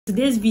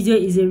Today's video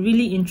is a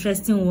really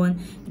interesting one.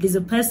 It is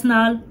a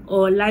personal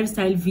or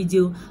lifestyle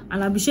video,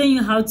 and I'll be showing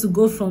you how to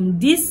go from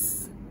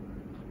this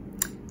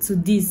to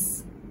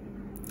this.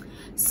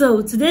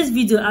 So today's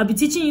video, I'll be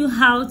teaching you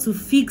how to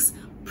fix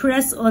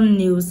press-on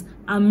nails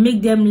and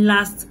make them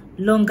last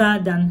longer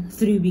than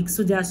 3 weeks.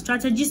 So there are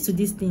strategies to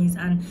these things,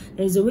 and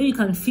there is a way you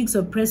can fix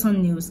your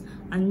press-on nails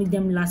and make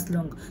them last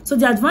long. So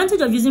the advantage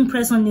of using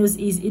press-on nails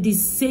is it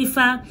is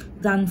safer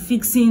than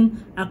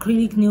fixing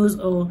acrylic nails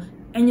or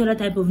any other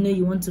type of nail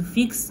you want to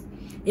fix.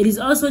 It is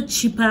also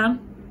cheaper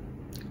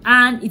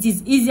and it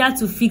is easier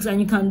to fix,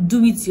 and you can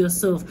do it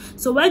yourself.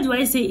 So why do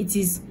I say it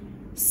is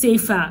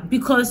safer?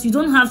 Because you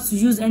don't have to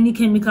use any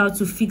chemical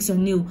to fix your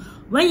nail.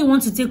 When you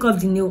want to take off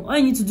the nail, all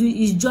you need to do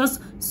is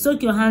just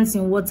soak your hands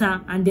in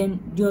water, and then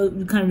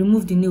you can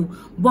remove the nail.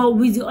 But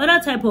with the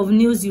other type of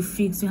nails you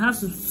fix, you have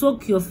to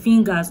soak your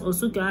fingers or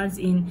soak your hands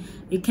in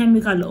a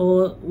chemical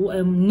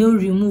or nail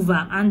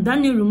remover, and that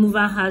nail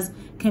remover has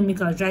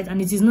chemicals, right?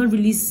 And it is not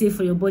really safe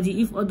for your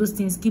body if all those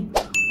things keep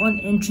on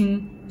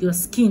entering your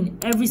skin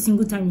every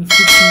single time you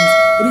fix nails.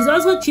 It is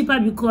also cheaper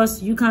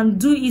because you can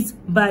do it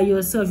by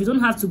yourself. You don't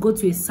have to go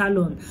to a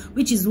salon,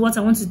 which is what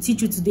I want to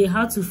teach you today: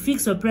 how to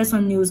fix or press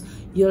on nails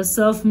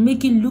yourself,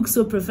 make it look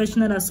so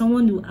professional that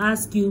someone will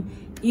ask you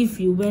if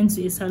you went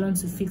to a salon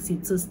to fix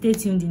it. So stay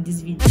tuned in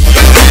this video.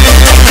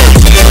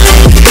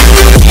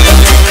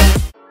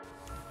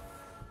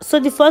 So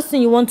the first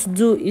thing you want to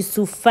do is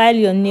to file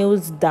your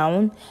nails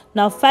down.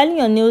 Now, filing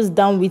your nails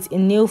down with a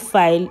nail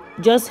file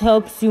just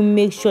helps you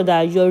make sure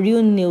that your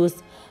real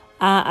nails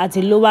are at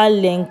a lower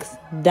length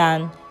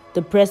than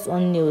the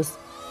press-on nails.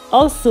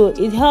 Also,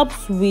 it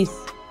helps with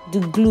the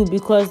glue,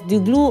 because the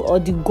glue or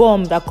the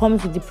gum that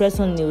comes with the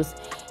press-on nails,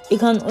 it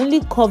can only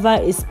cover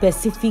a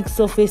specific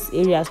surface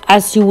area,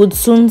 as you would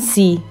soon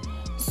see.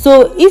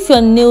 So if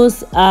your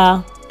nails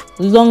are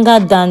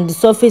longer than the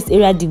surface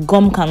area the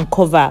gum can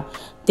cover,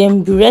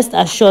 then be rest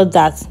assured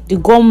that the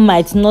gum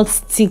might not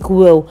stick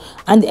well.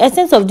 And the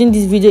essence of doing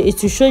this video is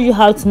to show you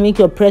how to make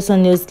your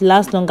press-on nails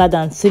last longer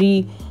than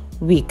 3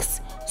 weeks.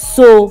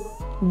 So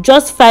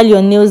just file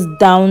your nails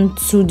down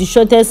to the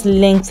shortest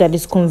length that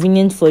is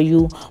convenient for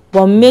you,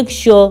 but make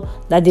sure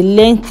that the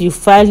length you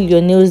file your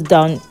nails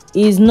down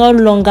is no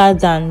longer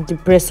than the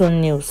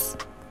press-on nails.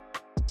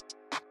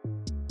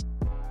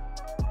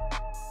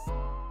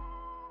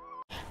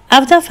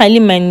 After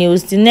filing my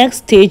nails, the next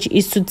stage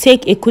is to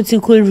take a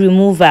cuticle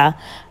remover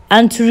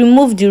and to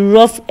remove the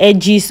rough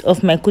edges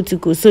of my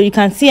cuticle. So you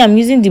can see I'm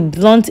using the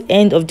blunt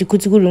end of the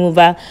cuticle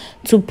remover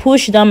to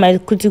push down my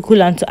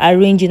cuticle and to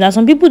arrange it. Now,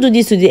 some people do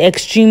this to the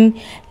extreme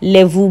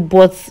level,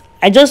 but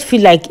I just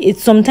feel like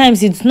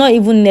sometimes it's not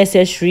even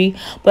necessary.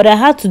 But I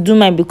had to do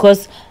mine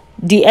because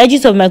the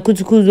edges of my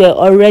cuticles were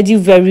already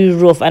very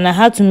rough, and I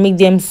had to make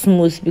them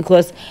smooth,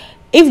 because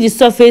if the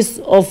surface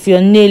of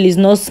your nail is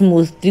not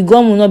smooth, the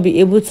gum will not be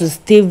able to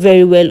stay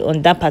very well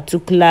on that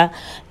particular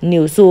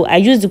nail. So I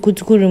use the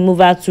cuticle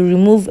remover to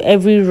remove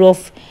every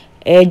rough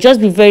edge.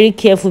 Just be very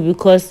careful,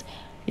 because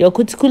your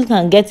cuticle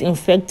can get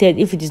infected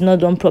if it is not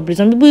done properly.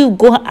 Some people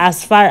go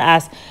as far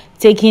as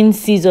taking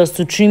scissors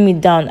to trim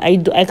it down. I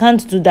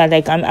can't do that.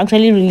 Like, I'm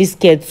actually really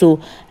scared. So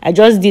I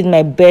just did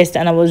my best,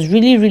 and I was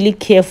really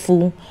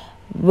careful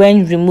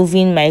when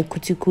removing my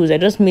cuticles. I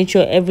just made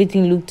sure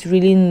everything looked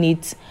really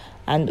neat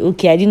and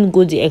okay. I didn't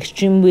go the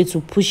extreme way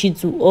to push it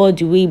to all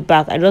the way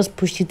back. I just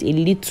pushed it a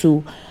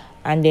little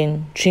and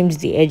then trimmed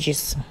the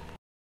edges.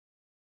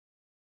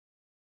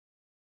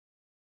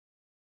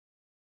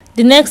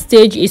 The next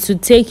stage is to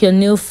take your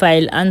nail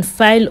file and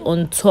file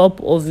on top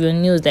of your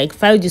nails, like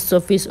file the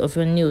surface of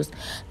your nails.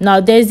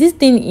 Now, there's this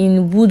thing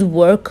in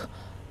woodwork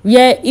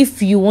where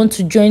if you want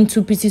to join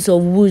two pieces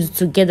of wood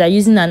together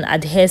using an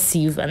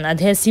adhesive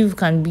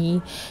can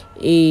be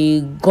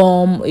a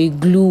gum, a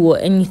glue, or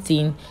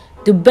anything.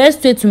 The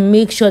best way to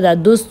make sure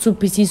that those two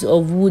pieces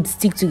of wood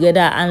stick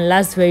together and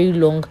last very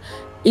long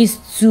is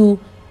to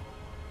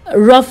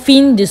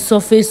roughen the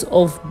surface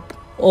of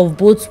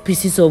both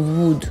pieces of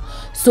wood.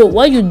 So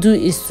what you do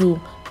is to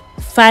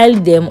file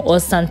them or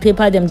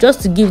sandpaper them,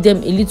 just to give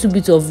them a little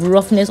bit of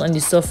roughness on the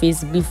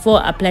surface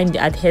before applying the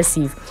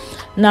adhesive.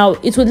 Now,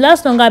 it would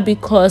last longer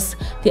because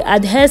the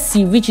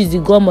adhesive, which is the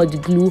gum or the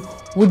glue,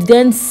 would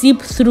then seep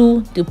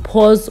through the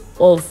pores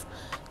of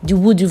the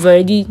wood you've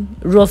already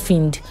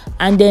roughened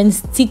and then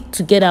stick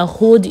together,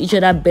 hold each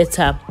other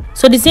better.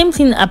 So the same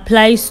thing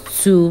applies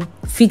to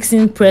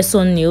fixing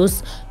press-on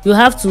nails. You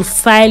have to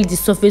file the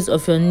surface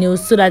of your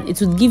nails so that it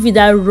will give you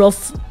that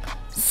rough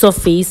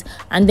surface,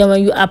 and then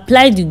when you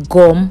apply the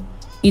gum,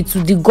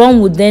 the gum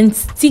would then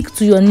stick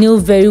to your nail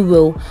very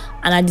well,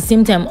 and at the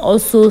same time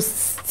also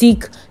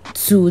stick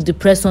to the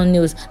press-on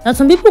nails. Now,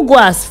 some people go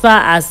as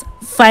far as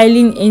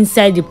filing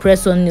inside the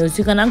press-on nails.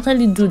 You can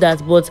actually do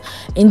that, but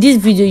in this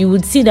video you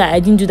would see that I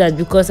didn't do that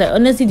because I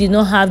honestly did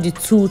not have the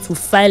tool to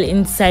file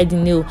inside the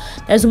nail.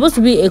 There's supposed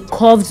to be a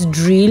curved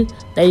drill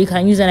that you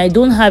can use, and I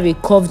don't have a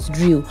curved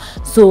drill,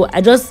 so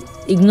I just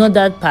ignored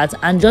that part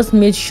and just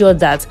made sure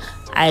that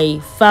I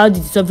filed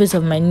the surface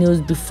of my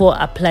nails before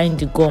applying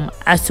the gum,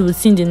 as you will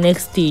see in the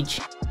next stage.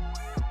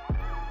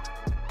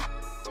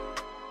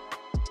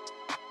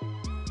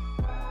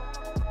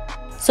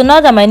 So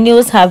now that my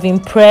nails have been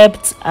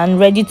prepped and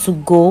ready to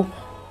go,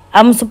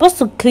 I'm supposed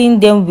to clean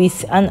them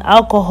with an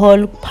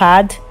alcohol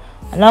pad,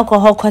 an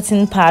alcohol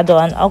cotton pad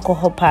or an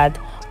alcohol pad,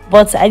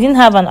 but I didn't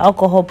have an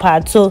alcohol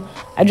pad, so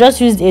I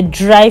just used a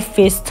dry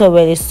face towel,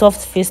 a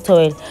soft face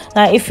towel.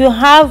 Now if you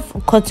have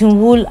cotton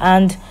wool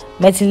and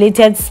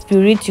methylated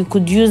spirit, you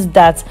could use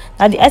that.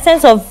 Now the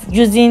essence of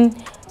using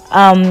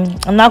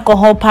an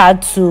alcohol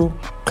pad to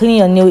clean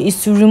your nail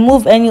is to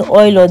remove any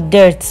oil or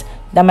dirt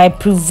that might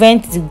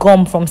prevent the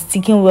gum from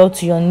sticking well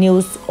to your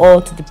nails or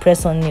to the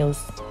press-on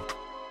nails.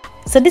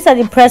 So these are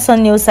the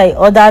press-on nails I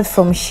ordered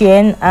from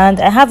Shein, and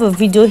I have a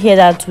video here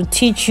that will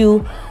teach you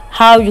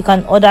how you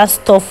can order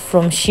stuff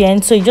from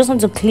Shein. So you just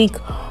want to click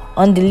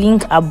on the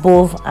link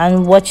above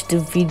and watch the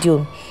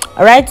video.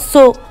 Alright,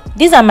 so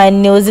these are my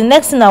nails. The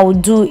next thing I will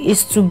do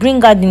is to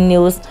bring out the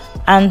nails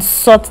and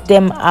sort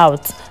them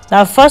out.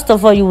 Now first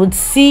of all, you would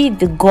see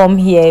the gum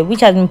here,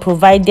 which has been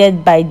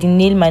provided by the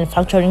nail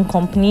manufacturing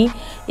company.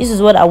 This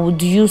is what I would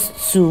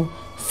use to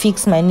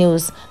fix my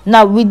nails.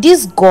 Now with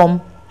this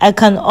gum, I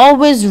can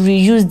always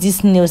reuse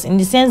these nails, in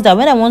the sense that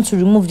when I want to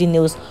remove the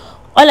nails,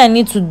 all I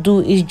need to do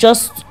is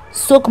just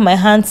soak my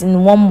hands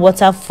in warm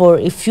water for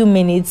a few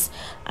minutes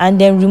and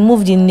then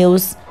remove the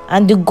nails,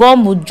 and the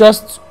gum would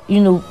just,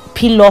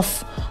 peel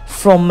off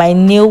from my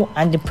nail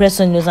and the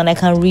press-on nails, and I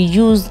can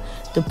reuse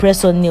the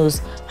press-on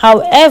nails.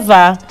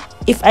 However,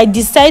 if I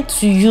decide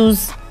to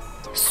use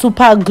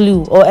super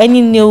glue or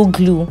any nail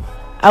glue,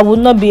 I will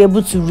not be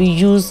able to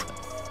reuse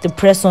the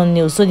press-on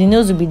nails, so the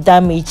nails will be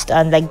damaged,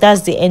 and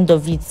that's the end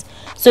of it.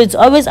 So it's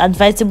always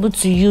advisable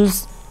to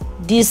use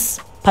this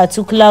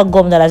particular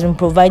gum that has been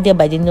provided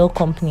by the nail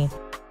company.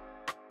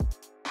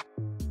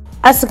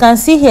 As you can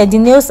see here, the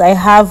nails I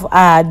have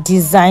are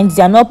designed,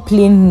 they are not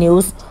plain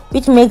nails,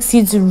 which makes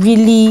it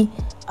really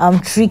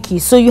tricky.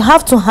 So you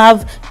have to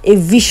have a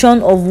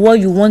vision of what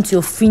you want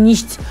your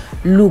finished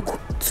look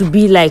to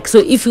be like. So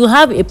if you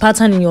have a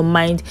pattern in your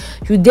mind,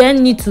 you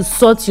then need to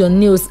sort your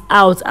nails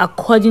out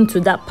according to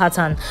that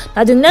pattern.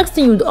 Now the next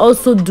thing you would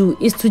also do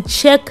is to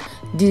check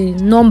the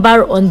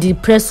number on the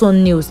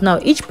press-on nails. Now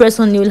each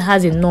press-on nail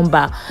has a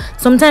number.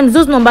 Sometimes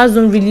those numbers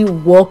don't really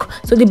work,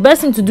 so the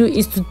best thing to do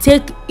is to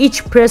take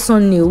each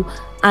press-on nail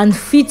and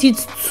fit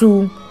it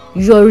to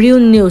your real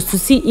nails to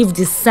see if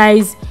the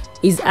size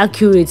is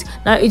accurate.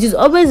 Now it is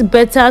always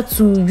better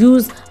to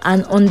use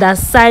an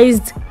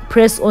undersized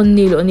press-on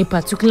nail on a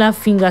particular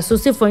finger. So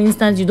say for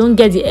instance you don't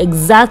get the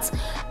exact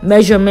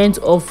measurement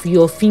of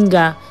your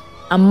finger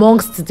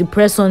amongst the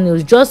press-on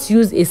nails, just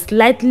use a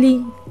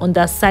slightly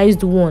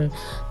undersized one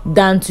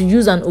than to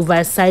use an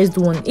oversized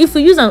one. If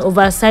you use an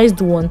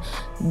oversized one,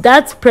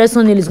 that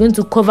press-on nail is going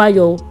to cover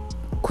your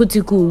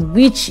cuticle,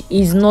 which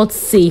is not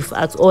safe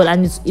at all,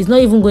 and it's not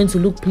even going to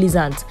look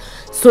pleasant.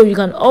 So you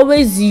can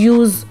always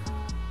use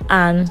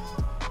an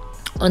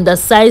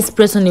undersized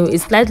press-on nail, a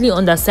slightly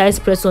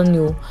undersized press-on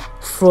nail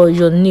for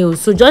your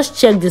nails. So just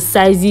check the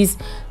sizes,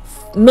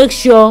 make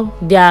sure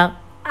they are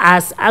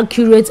as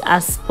accurate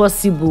as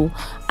possible,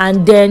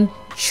 and then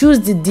choose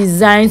the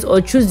designs or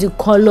choose the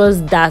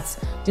colors that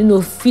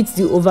fit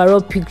the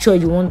overall picture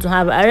you want to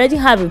have. I already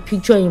have a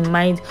picture in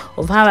mind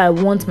of how I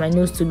want my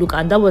nails to look,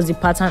 and that was the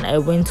pattern I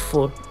went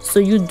for. So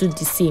you do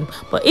the same.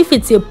 But if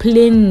it's a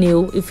plain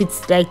nail, if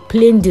it's like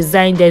plain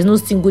design, there's no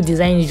single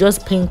design, it's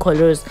just plain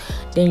colors,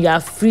 then you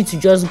are free to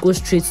just go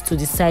straight to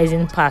the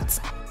sizing part.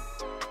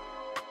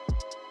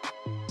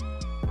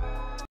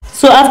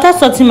 So after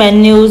sorting my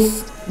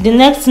nails, the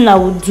next thing I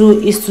would do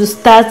is to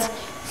start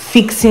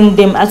fixing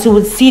them. As you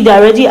would see,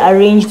 they're already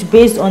arranged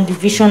based on the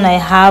vision I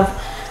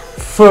have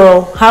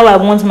for how I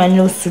want my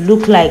nails to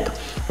look like,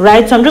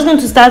 right? So I'm just going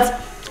to start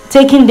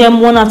taking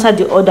them one after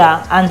the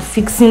other and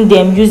fixing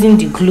them using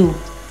the glue.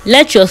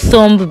 Let your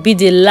thumb be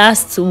the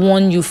last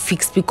one you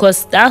fix,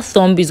 because that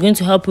thumb is going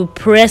to help you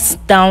press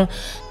down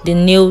the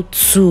nail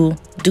to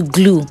the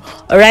glue.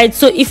 All right,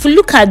 so if you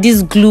look at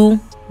this glue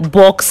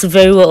box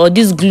very well, or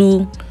this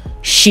glue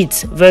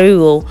sheet very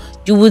well,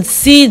 you would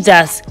see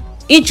that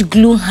each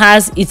glue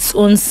has its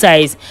own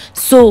size.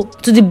 So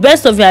to the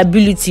best of your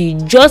ability,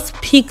 just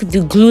pick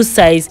the glue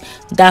size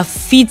that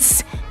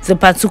fits the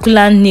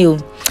particular nail,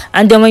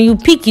 and then when you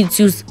pick it,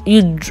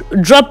 you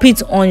drop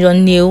it on your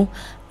nail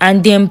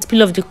and then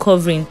peel off the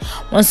covering.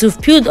 Once you've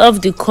peeled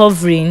off the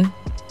covering,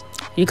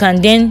 you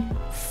can then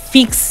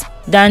fix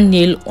that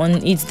nail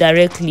on it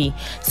directly.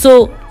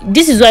 So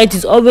this is why it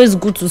is always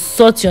good to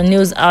sort your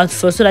nails out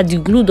first, so that the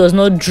glue does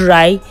not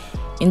dry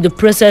in the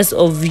process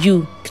of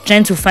you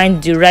trying to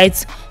find the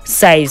right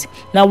size.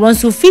 Now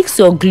once you fix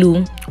your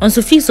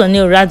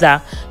nail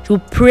rather, you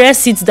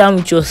press it down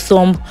with your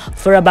thumb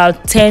for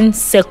about 10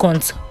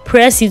 seconds.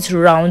 Press it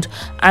round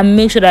and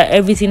make sure that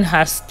everything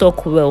has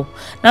stuck well.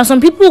 Now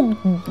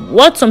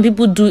what some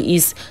people do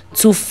is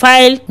to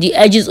file the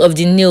edges of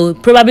the nail.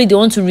 Probably they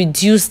want to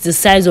reduce the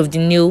size of the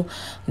nail,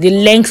 the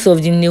length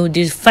of the nail.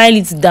 They file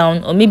it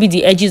down, or maybe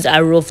the edges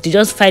are rough, they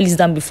just file it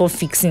down before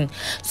fixing.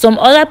 Some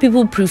other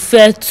people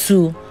prefer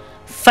to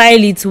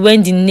file it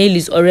when the nail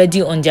is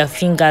already on their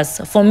fingers.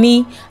 For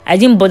me, I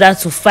didn't bother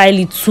to file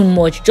it too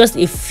much, just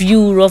a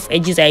few rough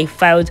edges I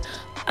filed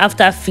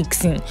after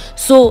fixing.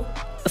 So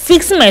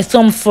fixing my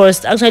thumb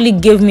first actually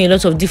gave me a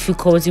lot of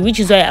difficulty, which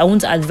is why I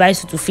won't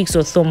advise you to fix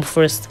your thumb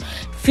first.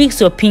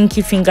 Fix your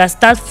pinky finger,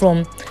 start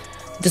from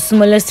the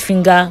smallest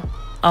finger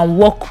and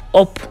walk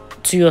up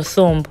to your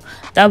thumb.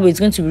 That way it's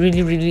going to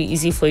be really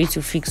easy for you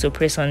to fix or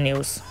press on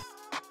nails.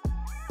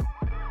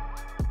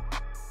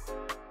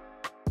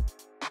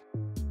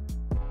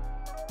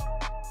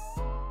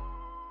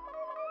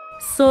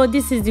 So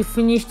this is the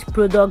finished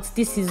product.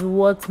 This is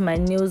what my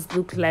nails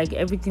look like.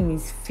 Everything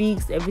is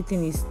fixed,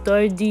 everything is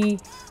sturdy,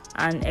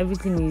 and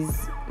everything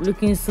is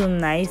looking so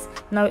nice.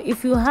 Now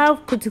if you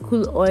have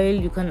cuticle oil,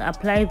 you can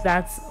apply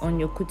that on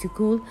your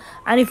cuticle.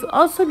 And if you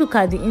also look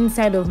at the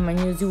inside of my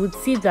nails, you would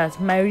see that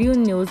my real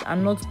nails are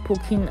not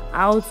poking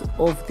out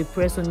of the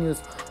press-on nails,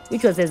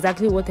 which was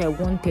exactly what I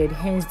wanted,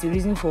 hence the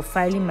reason for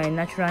filing my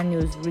natural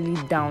nails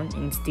really down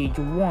in stage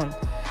 1.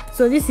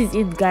 So this is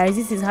it, guys.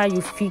 This is how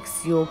you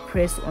fix your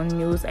press-on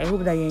nails. I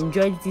hope that you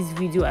enjoyed this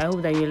video. I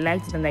hope that you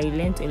liked it and that you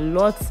learned a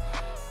lot.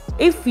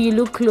 If you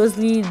look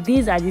closely,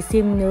 these are the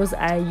same nails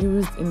I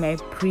used in my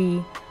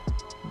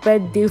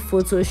pre-birthday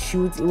photo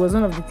shoot. It was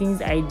one of the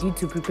things I did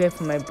to prepare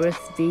for my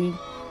birthday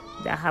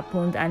that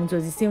happened, and it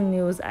was the same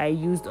nails I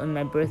used on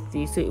my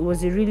birthday. So it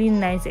was a really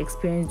nice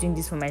experience doing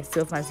this for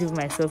myself and saving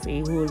myself a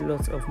whole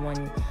lot of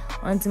money.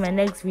 On to my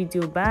next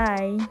video.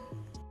 Bye.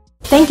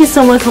 Thank you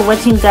so much for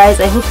watching, guys.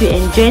 I hope you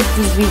enjoyed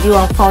this video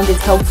and found it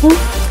helpful.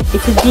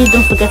 If you did,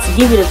 don't forget to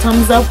give it a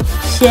thumbs up,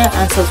 share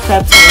and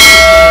subscribe to my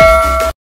channel.